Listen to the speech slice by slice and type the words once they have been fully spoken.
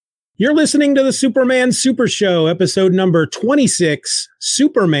You're listening to the Superman Super Show, episode number 26,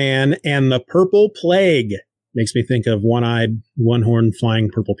 Superman and the Purple Plague. Makes me think of one-eyed, one-horned, flying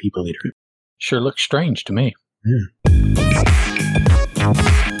purple people eater. Sure looks strange to me. Yeah.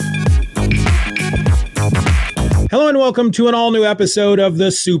 Hello and welcome to an all-new episode of the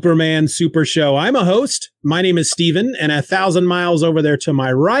Superman Super Show. I'm a host. My name is Steven, and 1,000 miles over there to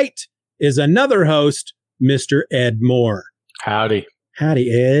my right is another host, Mr. Ed Moore. Howdy.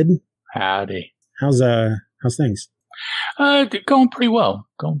 Howdy, Ed. Howdy. How's things? Going pretty well.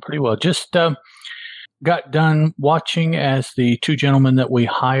 Just got done watching as the two gentlemen that we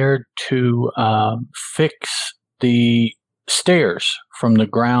hired to fix the stairs from the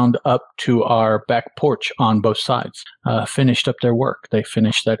ground up to our back porch on both sides. Finished up their work. They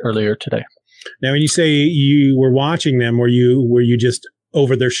finished that earlier today. Now, when you say you were watching them, were you just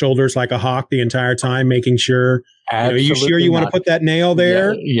over their shoulders like a hawk the entire time, making sure? Are you sure you want to put that nail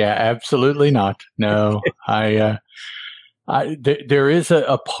there? Yeah, absolutely not. No, there is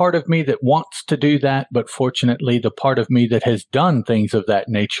a part of me that wants to do that, but fortunately, the part of me that has done things of that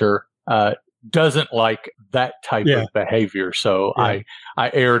nature doesn't like that type of behavior. So I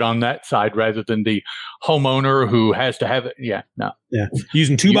erred on that side rather than the homeowner who has to have it. Yeah, no. Yeah,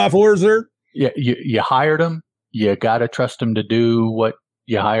 using 2x4s there. Yeah, you hired them. You got to trust them to do what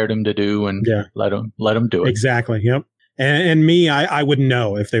you hired them to do, and let them do it. Exactly. Yep. And me, I wouldn't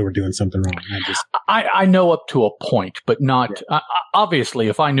know if they were doing something wrong. I know up to a point, but not obviously.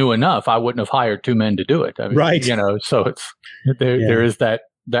 If I knew enough, I wouldn't have hired two men to do it. I mean, right. So it's there is that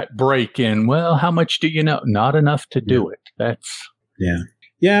break in. Well, how much do you know? Not enough to do it. That's yeah.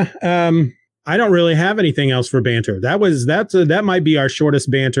 I don't really have anything else for banter. That might be our shortest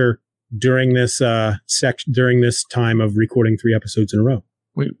banter during this during this time of recording 3 episodes in a row.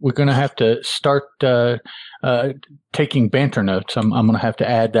 We're going to have to start taking banter notes. I'm going to have to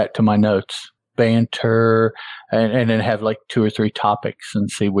add that to my notes. Banter, and then have like 2 or 3 topics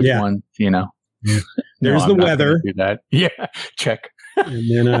and see which one, Yeah. There's the weather. Do that. Yeah, check. And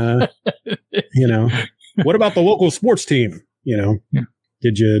then, what about the local sports team?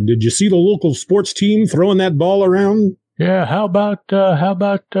 Did you see the local sports team throwing that ball around? Yeah, how about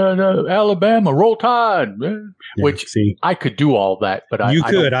Alabama Roll Tide? Which I could do all that, but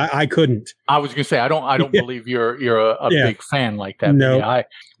I couldn't. I was going to say I don't believe you're a big fan like that. No,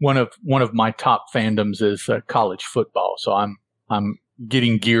 one of my top fandoms is college football, so I'm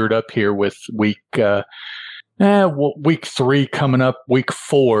getting geared up here with week 3 coming up, week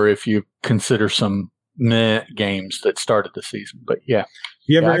 4 if you consider some games that started the season. But yeah,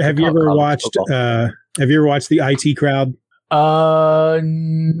 have you ever watched the IT Crowd?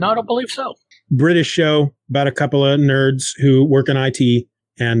 No, I don't believe so. British show about a couple of nerds who work in IT.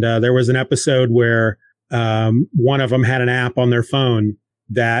 And there was an episode where one of them had an app on their phone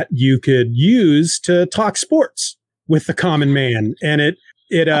that you could use to talk sports with the common man. And it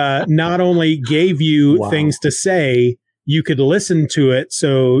not only gave you things to say, you could listen to it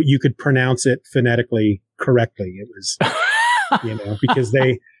so you could pronounce it phonetically correctly. It was, because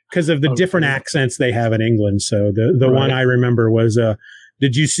of the different accents they have in England. So the one I remember was,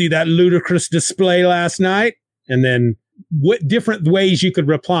 did you see that ludicrous display last night? And then what different ways you could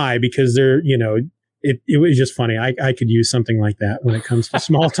reply, because it was just funny. I could use something like that when it comes to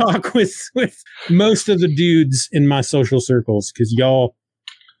small talk with most of the dudes in my social circles. Cause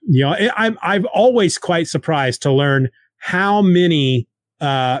I'm always quite surprised to learn how many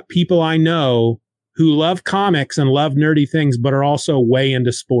people I know who love comics and love nerdy things, but are also way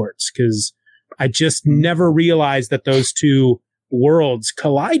into sports. Cause I just never realized that those two worlds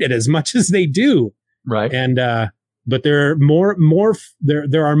collided as much as they do. Right. And, but there are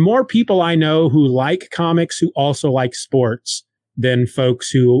there are more people I know who like comics who also like sports than folks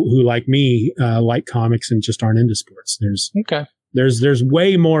who like me, like comics and just aren't into sports. There's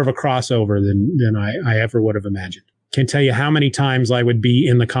way more of a crossover than I ever would have imagined. Can't tell you how many times I would be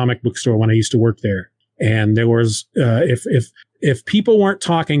in the comic book store when I used to work there. And there was, if people weren't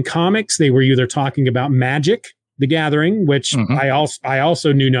talking comics, they were either talking about Magic, the Gathering, which I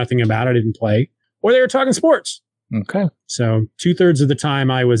also knew nothing about. I didn't play, or they were talking sports. Okay. So 2/3 of the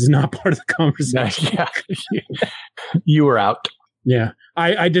time I was not part of the conversation. Yeah. You were out. Yeah.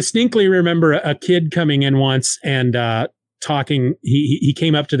 I distinctly remember a kid coming in once and, talking. He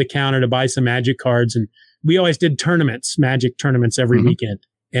came up to the counter to buy some Magic cards, and we always did Magic tournaments every weekend.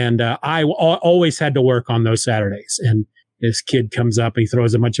 And I always had to work on those Saturdays. And this kid comes up, he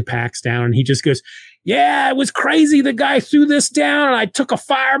throws a bunch of packs down, and he just goes, yeah, it was crazy. The guy threw this down, and I took a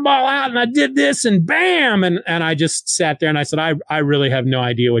fireball out, and I did this, and bam. And I just sat there, and I said, I really have no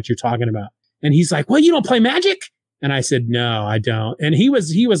idea what you're talking about. And he's like, well, you don't play Magic? And I said, no, I don't. And he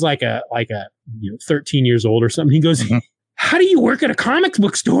was like a 13 years old or something. He goes, how do you work at a comic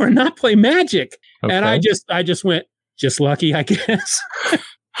book store and not play Magic? Okay. And I just went, just lucky, I guess.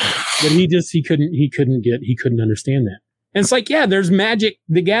 But he couldn't understand that. And it's like, yeah, there's Magic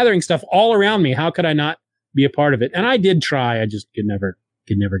the Gathering stuff all around me. How could I not be a part of it? And I did try. I just could never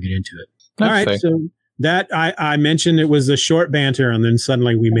get into it. That's all right. Fair. So that I mentioned it was a short banter, and then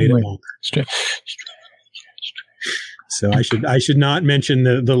suddenly we made it longer. So I should not mention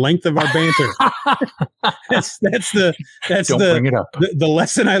the length of our banter. that's bring it up. The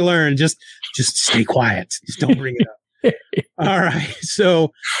lesson I learned. Just stay quiet. Just don't bring it up. All right.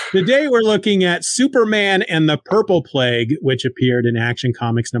 So today we're looking at Superman and the Purple Plague, which appeared in Action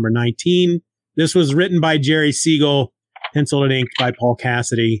Comics number 19. This was written by Jerry Siegel, penciled and inked by Paul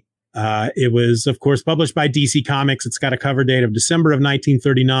Cassidy. It was, of course, published by DC Comics. It's got a cover date of December of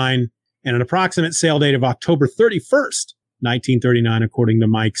 1939 and an approximate sale date of October 31st, 1939, according to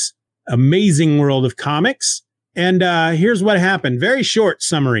Mike's Amazing World of Comics. And here's what happened. Very short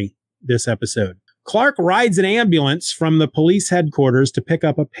summary this episode. Clark rides an ambulance from the police headquarters to pick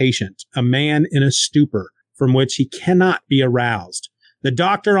up a patient, a man in a stupor from which he cannot be aroused. The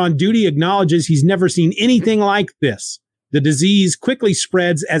doctor on duty acknowledges he's never seen anything like this. The disease quickly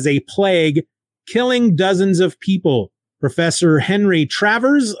spreads as a plague, killing dozens of people. Professor Henry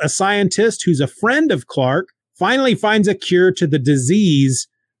Travers, a scientist who's a friend of Clark, finally finds a cure to the disease,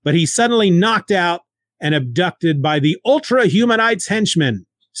 but he's suddenly knocked out and abducted by the Ultra-Humanites henchmen.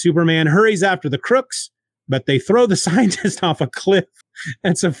 Superman hurries after the crooks, but they throw the scientist off a cliff.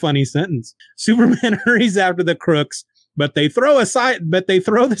 That's a funny sentence. Superman hurries after the crooks, but they throw the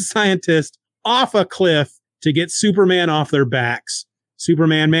scientist off a cliff to get Superman off their backs.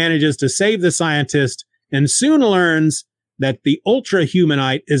 Superman manages to save the scientist and soon learns that the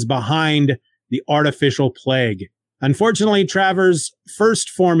Ultra-Humanite is behind the artificial plague. Unfortunately, Travers' first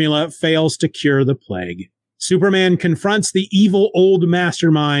formula fails to cure the plague. Superman confronts the evil old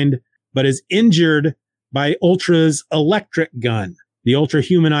mastermind, but is injured by Ultra's electric gun. The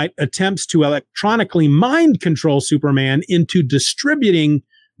Ultra-Humanite attempts to electronically mind control Superman into distributing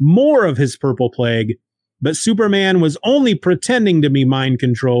more of his purple plague, but Superman was only pretending to be mind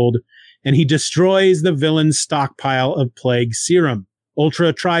controlled, and he destroys the villain's stockpile of plague serum.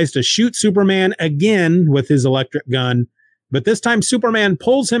 Ultra tries to shoot Superman again with his electric gun, but this time Superman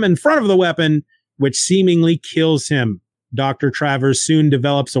pulls him in front of the weapon, which seemingly kills him. Dr. Travers soon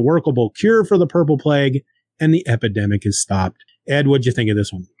develops a workable cure for the purple plague, and the epidemic is stopped. Ed, what'd you think of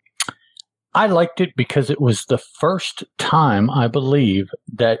this one? I liked it because it was the first time, I believe,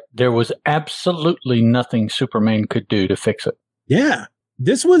 that there was absolutely nothing Superman could do to fix it. Yeah,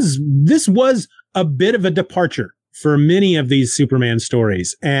 this was a bit of a departure for many of these Superman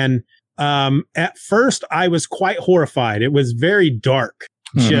stories. And at first, I was quite horrified. It was very dark,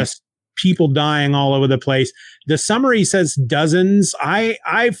 just people dying all over the place. The summary says dozens.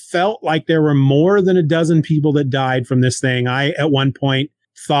 I felt like there were more than a dozen people that died from this thing. I, at one point,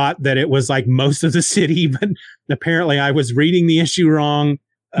 thought that it was like most of the city, but apparently I was reading the issue wrong.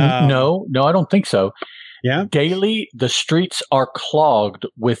 No, I don't think so. Yeah. Daily, the streets are clogged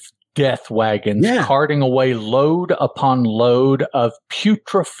with death wagons carting away load upon load of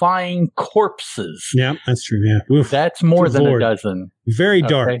putrefying corpses. Yeah, that's true. Yeah. Oof. That's more than a dozen. Very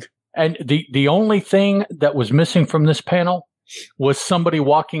dark. And the only thing that was missing from this panel was somebody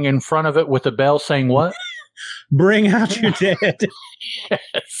walking in front of it with a bell saying what? Bring out your dead.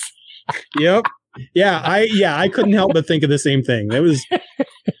 Yes. Yep. Yeah, I couldn't help but think of the same thing. It was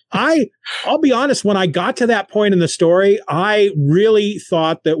I'll be honest, when I got to that point in the story, I really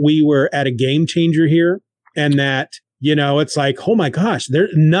thought that we were at a game changer here, and that, it's like, oh my gosh,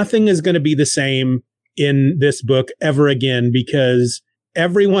 nothing is going to be the same in this book ever again, because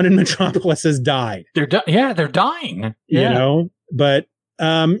everyone in Metropolis has died. They're dying. Yeah. But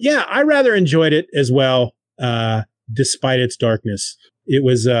I rather enjoyed it as well, despite its darkness. It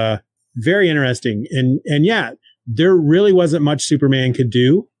was very interesting, and there really wasn't much Superman could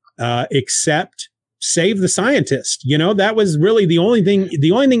do except save the scientist. That was really the only thing.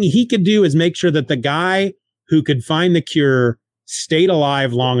 The only thing he could do is make sure that the guy who could find the cure stayed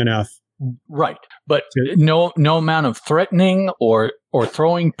alive long enough. Right. But no amount of threatening or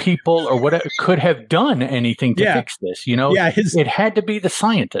throwing people or whatever could have done anything to fix this. It had to be the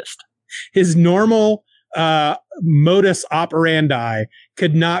scientist. His normal modus operandi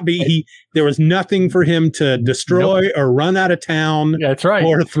could not be. There was nothing for him to destroy or run out of town. That's right.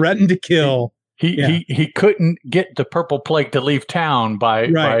 Or threaten to kill. He couldn't get the purple plague to leave town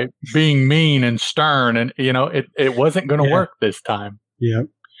by being mean and stern, and it wasn't going to work this time. Yeah.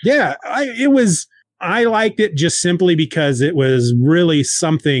 Yeah, I liked it just simply because it was really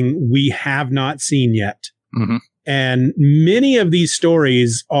something we have not seen yet. Mm-hmm. And many of these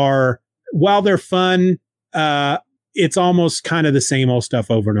stories are, while they're fun, it's almost kind of the same old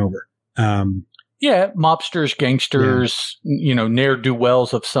stuff over and over. Mobsters, gangsters,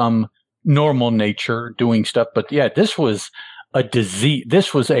 ne'er-do-wells of some normal nature doing stuff. But yeah, this was a disease.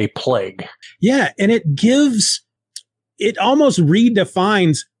 This was a plague. Yeah. And it almost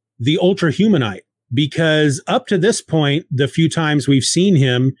redefines the ultra-humanite, because up to this point, the few times we've seen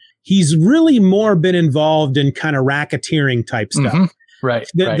him, he's really more been involved in kind of racketeering type stuff. Mm-hmm. Right.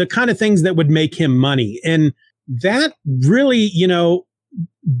 The kind of things that would make him money. And that really,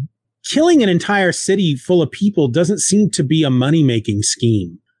 killing an entire city full of people doesn't seem to be a money-making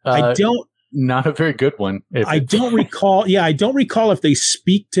scheme. Not a very good one. I don't recall. Yeah, I don't recall if they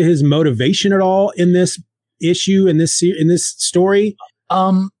speak to his motivation at all in this issue, in this story.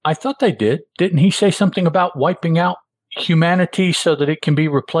 I thought they did. Didn't he say something about wiping out humanity so that it can be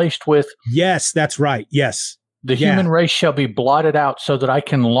replaced with? Yes, that's right. Yes. The human race shall be blotted out so that I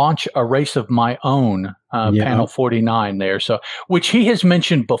can launch a race of my own, panel 49 there. So, which he has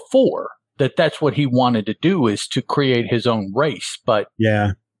mentioned before, that's what he wanted to do, is to create his own race. But,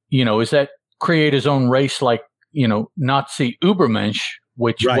 is that create his own race like, Nazi Übermensch,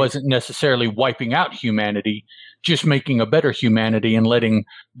 which wasn't necessarily wiping out humanity, just making a better humanity and letting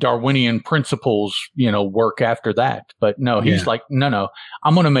Darwinian principles, work after that. But no, he's like, no,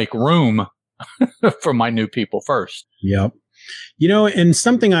 I'm going to make room for my new people first. Yep. And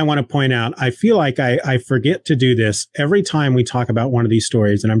something I want to point out, I feel like I forget to do this every time we talk about one of these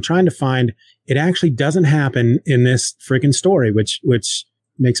stories, and I'm trying to find, it actually doesn't happen in this freaking story, which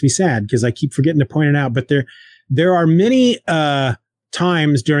makes me sad because I keep forgetting to point it out. But there are many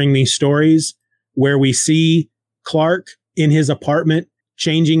times during these stories where we see Clark in his apartment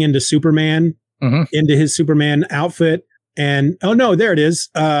changing into Superman, into his Superman outfit. And, oh no, there it is.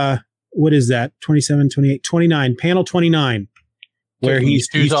 What is that? 27, 28, 29, panel 29, where he's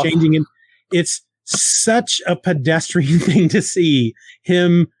changing in. It's such a pedestrian thing to see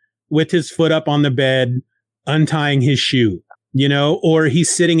him with his foot up on the bed, untying his shoe, or he's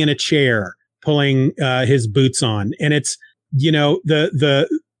sitting in a chair, pulling his boots on. And it's,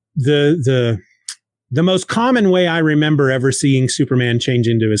 the most common way I remember ever seeing Superman change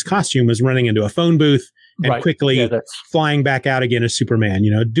into his costume was running into a phone booth and quickly flying back out again as Superman,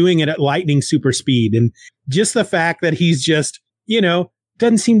 doing it at lightning super speed. And just the fact that he's just,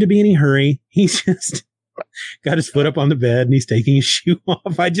 doesn't seem to be any hurry. He's just got his foot up on the bed and he's taking his shoe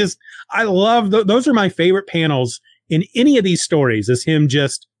off. I love those are my favorite panels in any of these stories, is him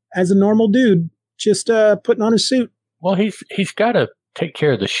just as a normal dude, just putting on his suit. Well, he's got to take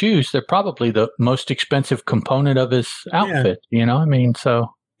care of the shoes. They're probably the most expensive component of his outfit. So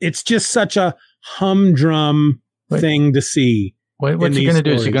it's just such a humdrum thing to see. What's he going to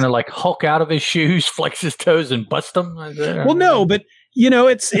do? Is he going to like Hulk out of his shoes, flex his toes, and bust them? Well, no, but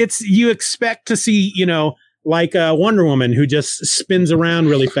it's you expect to see, like Wonder Woman who just spins around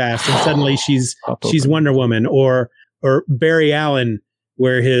really fast and suddenly she's Wonder Woman, or Barry Allen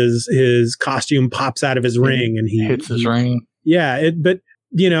where his costume pops out of his ring and he hits his ring. Yeah, but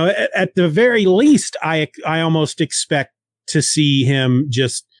at the very least, I almost expect to see him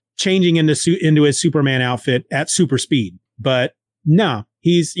just changing into his Superman outfit at super speed. But no,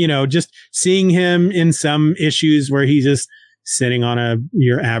 he's just seeing him in some issues where he's just sitting on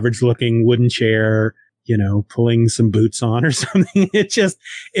your average looking wooden chair, pulling some boots on or something.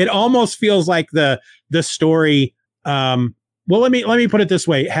 It almost feels like the story. Well, let me put it this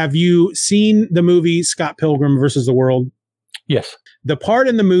way: have you seen the movie Scott Pilgrim versus the World? Yes. The part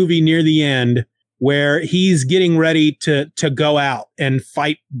in the movie near the end where he's getting ready to go out and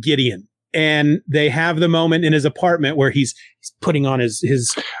fight Gideon, and they have the moment in his apartment where he's putting on his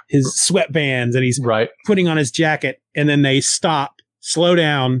sweatbands and he's putting on his jacket, and then they slow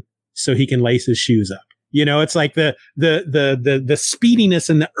down so he can lace his shoes up. It's like the speediness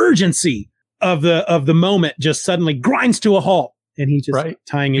and the urgency of the moment just suddenly grinds to a halt, and he just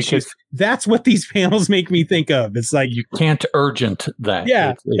tying his shoes. That's what these panels make me think of. It's like you can't urgent that.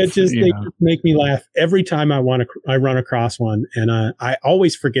 Yeah, they just make me laugh every time I run across one, and I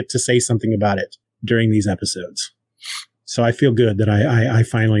always forget to say something about it during these episodes. So I feel good that I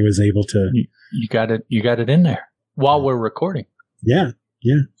finally was able to. You got it in there while we're recording. Yeah,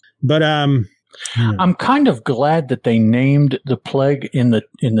 but I'm kind of glad that they named the plague in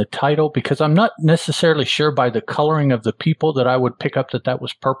the title, because I'm not necessarily sure by the coloring of the people that I would pick up that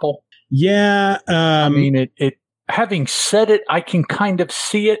was purple. Yeah. I mean, it having said it, I can kind of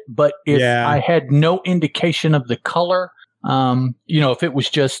see it, but if I had no indication of the color, if it was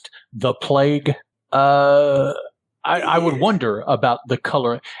just the plague, I would wonder about the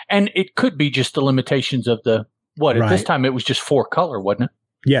color, and it could be just the limitations of the at this time it was just 4-color, wasn't it?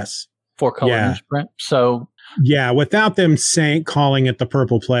 Yes, 4-color newsprint. So yeah, without them calling it the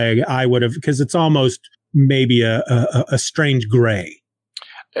Purple Plague, I would have, because it's almost maybe a strange gray.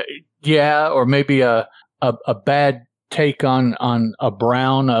 Or maybe a bad take on a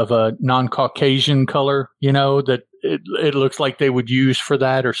brown of a non-Caucasian color. That it looks like they would use for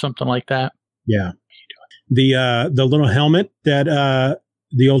that or something like that. Yeah. The little helmet that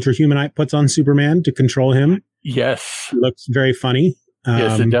the Ultra Humanite puts on Superman to control him. Yes. Looks very funny.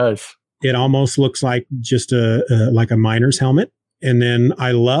 Yes, it does. It almost looks like just like a miner's helmet. And then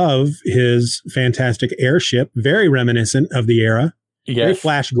I love his fantastic airship, very reminiscent of the era. Yes. Very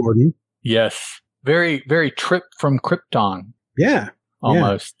Flash Gordon. Yes. Very, very Trip from Krypton. Yeah.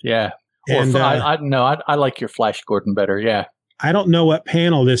 Almost. Yeah. And I don't know. I like your Flash Gordon better. Yeah. I don't know what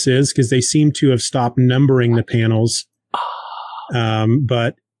panel this is because they seem to have stopped numbering the panels.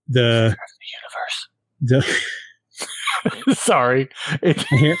 But the universe. Sorry.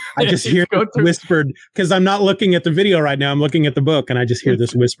 I just hear whispered, because I'm not looking at the video right now. I'm looking at the book, and I just hear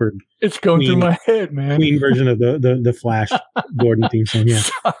this whispered. It's going through my head, man. Queen version of the Flash Gordon theme song. Yeah.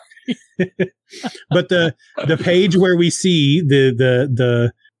 But the page where we see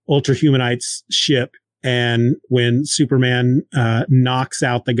the Ultra Humanite's ship, and when Superman knocks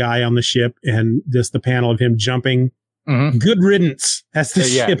out the guy on the ship, and the panel of him jumping, good riddance as the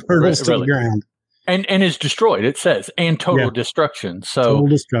ship hurtles to the ground. And is destroyed, it says, and total destruction. So total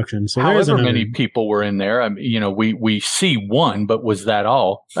destruction. So however many people were in there, we see one, but was that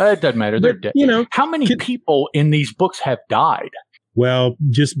all? It doesn't matter. They're dead. How many people in these books have died? Well,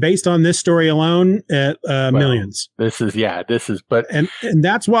 just based on this story alone, millions. This is, but and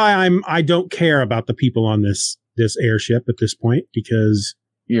that's why I don't care about the people on this airship at this point, because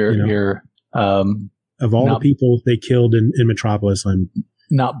you're of all the people they killed in Metropolis, I'm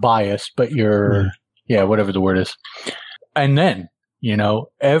not biased, but you're whatever the word is. And then,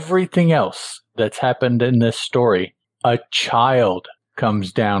 everything else that's happened in this story, a child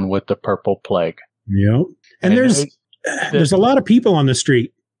comes down with the Purple Plague. Yep. And there's a lot of people on the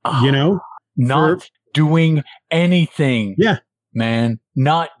street, not doing anything. Yeah, man,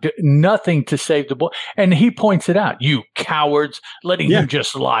 nothing to save the boy. And he points it out, you cowards, letting him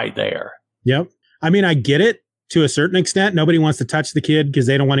just lie there. Yep. I mean, I get it to a certain extent. Nobody wants to touch the kid because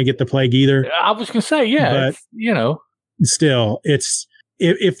they don't want to get the plague either. I was going to say, but still, it's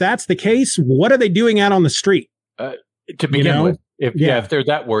if that's the case, what are they doing out on the street to begin with? If they're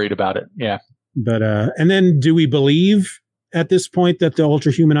that worried about it, yeah. But and then, do we believe at this point that the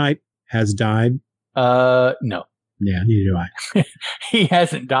Ultra Humanite has died? No. Yeah, neither do I. He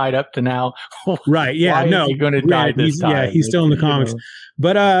hasn't died up to now. Right? Yeah. Why is he going to die this time? Yeah, he's still in the comics.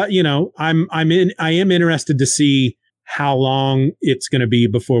 But I am interested to see how long it's going to be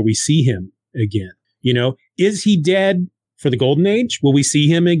before we see him again. Is he dead for the Golden Age? Will we see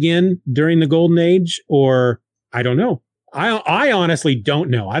him again during the Golden Age? Or I don't know. I honestly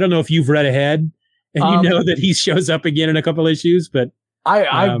don't know. I don't know if you've read ahead and that he shows up again in a couple issues, but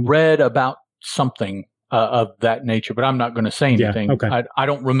I read about something of that nature, but I'm not going to say anything. Yeah, okay. I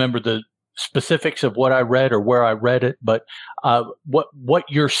don't remember the specifics of what I read or where I read it, but what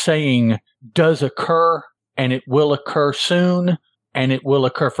you're saying does occur, and it will occur soon, and it will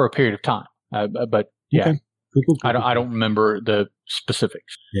occur for a period of time. But yeah, okay. Cool. I don't remember the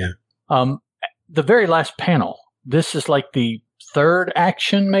specifics. Yeah. The very last panel. This is like the third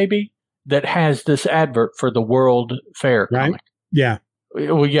action, maybe, that has this advert for the World Fair comic. Yeah.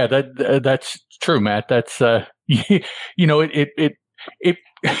 Well, yeah, that's true, Matt. That's it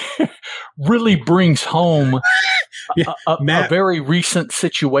really brings home a very recent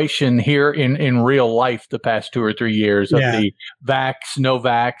situation here in real life the past 2 or 3 years of the vax, no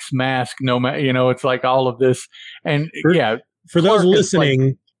vax, mask, no mask. It's like all of this, and for those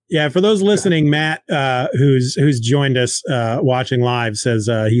listening. For those listening, Matt, who's joined us watching live, says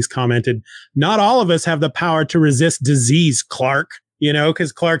he's commented, "Not all of us have the power to resist disease, Clark."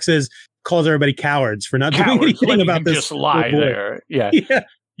 Because Clark calls everybody cowards for not doing anything about this. Just lie there. Yeah.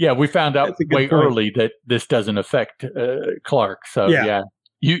 We found out way early that this doesn't affect Clark. So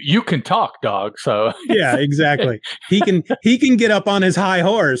you can talk, dog. So yeah, exactly. He can get up on his high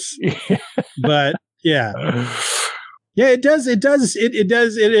horse, but yeah. Yeah, it does. It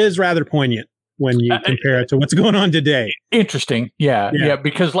is rather poignant when you compare it to what's going on today. Interesting. Yeah.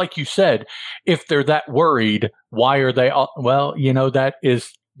 Because like you said, if they're that worried, why are they all, that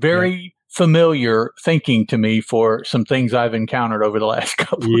is very familiar thinking to me for some things I've encountered over the last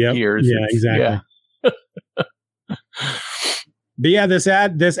couple of years. Yeah, exactly. But yeah, this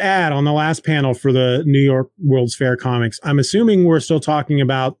ad on the last panel for the New York World's Fair Comics, I'm assuming we're still talking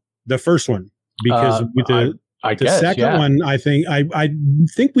about the first one because with the second one, I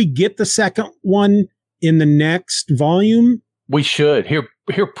think we get the second one in the next volume. We should here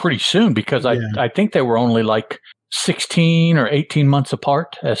pretty soon because I think they were only like 16 or 18 months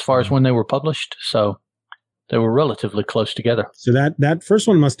apart as far as when they were published. So they were relatively close together. So that first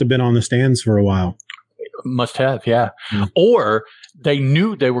one must have been on the stands for a while. Must have, yeah. Or they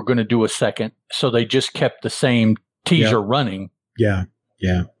knew they were going to do a second, so they just kept the same teaser running. Yeah.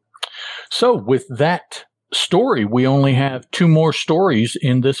 So with that story, we only have 2 more stories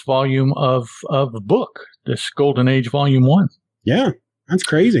in this volume of the book, this Golden Age Volume 1. Yeah, that's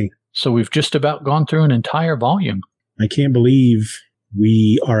crazy. So we've just about gone through an entire volume. I can't believe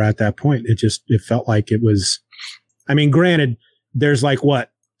we are at that point. It felt like it was, I mean, granted, there's like what?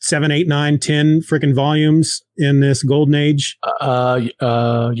 7, 8, 9, 10 freaking volumes in this Golden Age.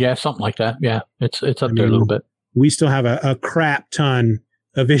 Yeah, something like that. Yeah, it's up there a little bit. We still have a crap ton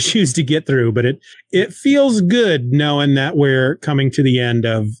of issues to get through, but it feels good knowing that we're coming to the end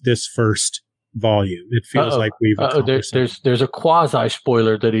of this first volume. It feels like we've. There's a quasi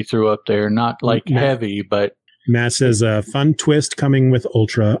spoiler that he threw up there, not like heavy, but Matt says a fun twist coming with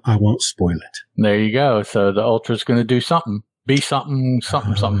Ultra. I won't spoil it. There you go. So the Ultra's going to do something. Be something.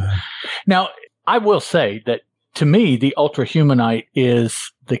 Now, I will say that to me, the Ultra Humanite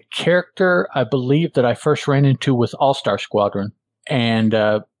is the character I believe that I first ran into with All-Star Squadron. And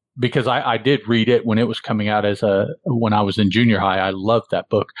because I did read it when it was coming out when I was in junior high. I loved that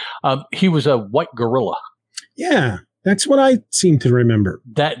book. He was a white gorilla. Yeah, that's what I seem to remember.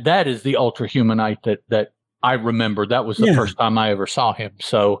 That is the Ultra Humanite that I remember. That was the first time I ever saw him.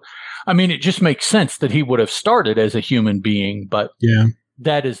 So, I mean, it just makes sense that he would have started as a human being, but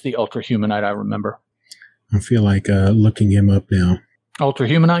that is the Ultra Humanite I remember. I feel like looking him up now. Ultra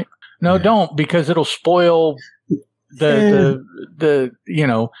Humanite? No, don't, because it'll spoil the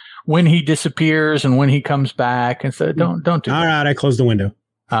when he disappears and when he comes back, and so don't do that. All right, I closed the window.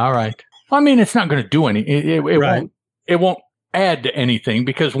 All right. Well, I mean, it's not going to do anything. It won't add to anything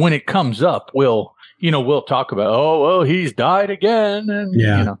because when it comes up, we'll talk about, he's died again,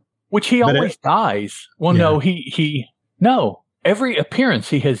 and which he always dies. Well, no, every appearance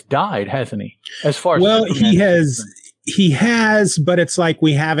he has died, hasn't he? As far as he has, but it's like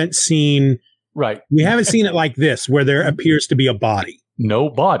we haven't seen. Right. We haven't seen it like this, where there appears to be a body. No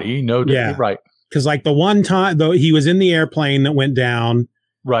body. No. Right. Because like the one time, though, he was in the airplane that went down.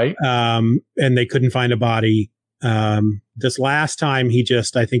 Right. And they couldn't find a body. This last time,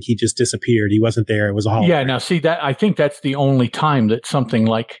 I think he just disappeared. He wasn't there. It was a hologram. Yeah. Now, see that. I think that's the only time that something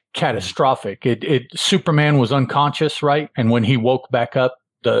like catastrophic. Superman was unconscious, right? And when he woke back up,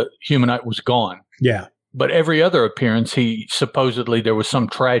 the Humanite was gone. Yeah. But every other appearance, there was some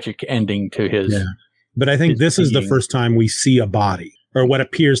tragic ending to his. Yeah. But I think this is the first time we see a body, or what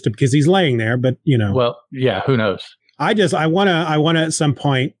appears to, because he's laying there. But Well, yeah, who knows? I want to at some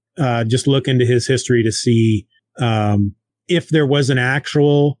point just look into his history to see if there was an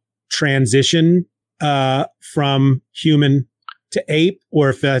actual transition from human to ape, or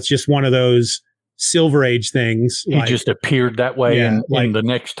if that's just one of those Silver Age things. He just appeared that way, and the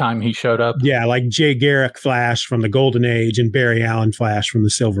next time he showed up. Yeah, like Jay Garrick Flash from the Golden Age and Barry Allen Flash from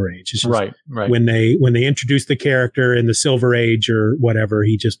the Silver Age. It's just right. When they introduced the character in the Silver Age or whatever,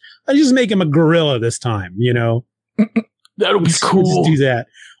 I just make him a gorilla this time. That'll be cool. Just do that,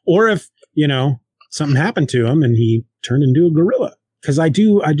 or if something happened to him and he turned into a gorilla. Because I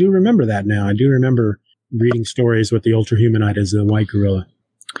do remember that now. I do remember reading stories with the Ultra Humanite as a white gorilla.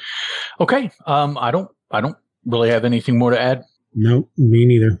 Okay. I don't really have anything more to add. No, me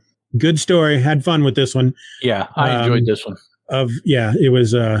neither. Good story. Had fun with this one. Yeah, I enjoyed this one. It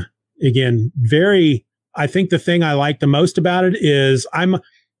was again very. I think the thing I like the most about it is I'm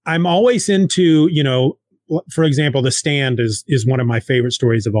always into for example, The Stand is one of my favorite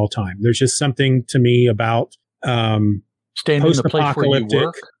stories of all time. There's just something to me about Stand in the place where you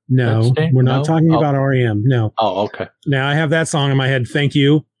work. No, we're not talking about REM. No. Oh, okay. Now I have that song in my head. Thank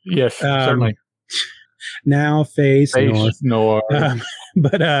you. Yes, certainly. Now face north.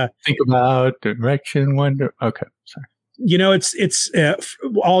 But think about direction. Wonder. Okay, sorry. It's.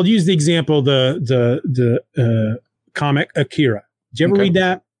 I'll use the example the comic Akira. Did you ever read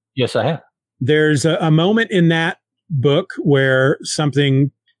that? Yes, I have. There's a moment in that book where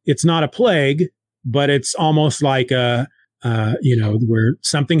it's not a plague, but it's almost like where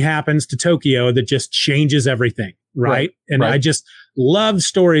something happens to Tokyo that just changes everything. Right. And I just love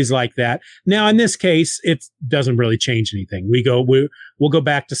stories like that. Now, in this case, it doesn't really change anything. We'll go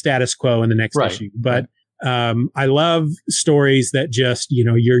back to status quo in the next issue, but I love stories that just,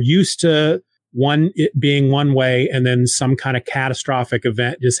 you're used to it being one way, and then some kind of catastrophic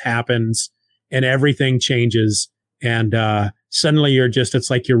event just happens and everything changes. And suddenly it's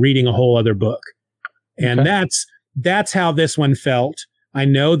like you're reading a whole other book. And that's how this one felt. I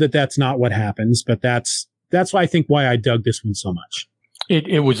know that that's not what happens, but that's why I think why I dug this one so much.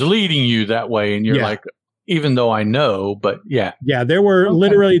 It was leading you that way, and you're like, even though I know, but yeah. Yeah, there were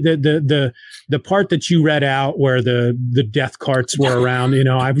literally the part that you read out where the death carts were around,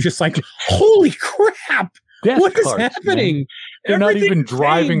 I was just like, holy crap. What is happening? Man. They're not even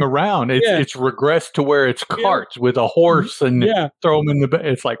driving around. It's regressed to where it's carts with a horse and throw them in the bed.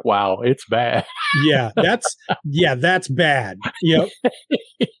 It's like, wow, it's bad. That's bad. Yep.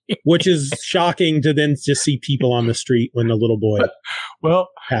 Which is shocking to then just see people on the street when the little boy. Well,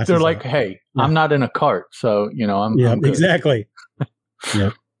 they're like, hey, I'm not in a cart. So, I'm good. Exactly.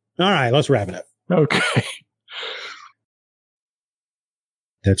 Yep. All right, let's wrap it up. Okay.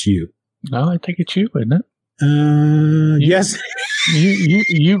 That's you. No, I think it's you, isn't it? Yes.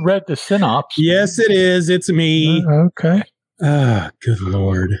 You read the synopsis. Yes, it is. It's me. Okay. Good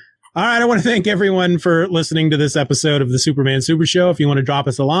Lord. All right. I want to thank everyone for listening to this episode of the Superman Super Show. If you want to drop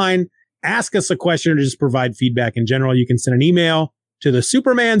us a line, ask us a question, or just provide feedback in general, you can send an email to the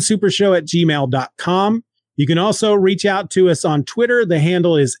supermansupershow@gmail.com. You can also reach out to us on Twitter. The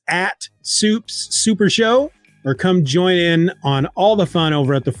handle is @SoupsSuperShow, or come join in on all the fun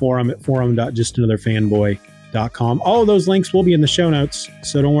over at the forum at forum.justanotherfanboy.com. All of those links will be in the show notes,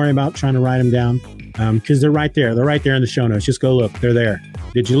 so don't worry about trying to write them down, because they're right there. They're right there in the show notes. Just go look. They're there.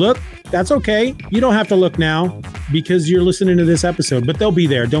 Did you look? That's okay. You don't have to look now because you're listening to this episode, but they'll be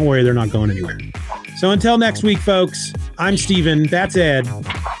there. Don't worry. They're not going anywhere. So until next week, folks, I'm Steven. That's Ed.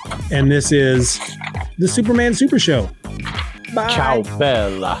 And this is the Superman Super Show. Bye. Ciao,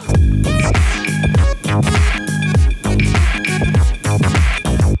 Bella.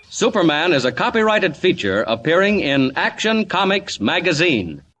 Superman is a copyrighted feature appearing in Action Comics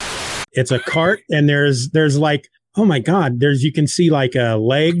magazine. It's a cart, and there's like, oh my God, you can see like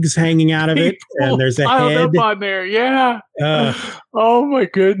legs hanging out of it, and there's a head up on there. Yeah. Oh my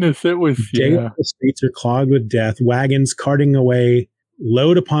goodness, it was. The streets are clogged with death. Wagons carting away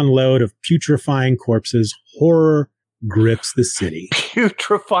load upon load of putrefying corpses. Horror grips the city.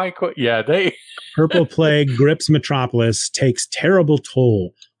 Putrefying. Purple plague grips Metropolis, takes terrible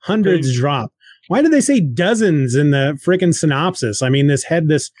toll. Hundreds drop. Why did they say dozens in the freaking synopsis? I mean, this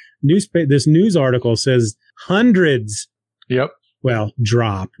news article says hundreds. Yep. Well,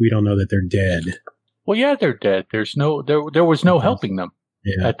 drop. We don't know that they're dead. Well, yeah, they're dead. There was no helping them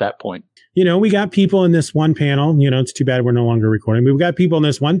at that point. We got people in this one panel. It's too bad we're no longer recording. But we've got people in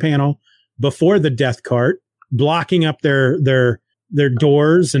this one panel before the death cart blocking up their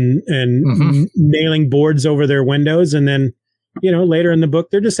doors and nailing boards over their windows, and then later in the book,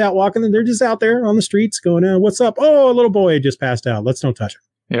 they're just out walking and they're just out there on the streets going, what's up? Oh, a little boy just passed out. Let's don't touch him.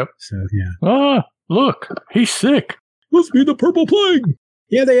 Yep. So, yeah. Look, he's sick. Must be the purple plague.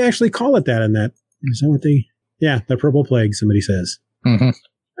 Yeah, they actually call it that in that. Is that what the purple plague, somebody says. Mm-hmm.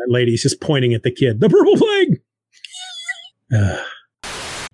 That lady's just pointing at the kid. The purple plague.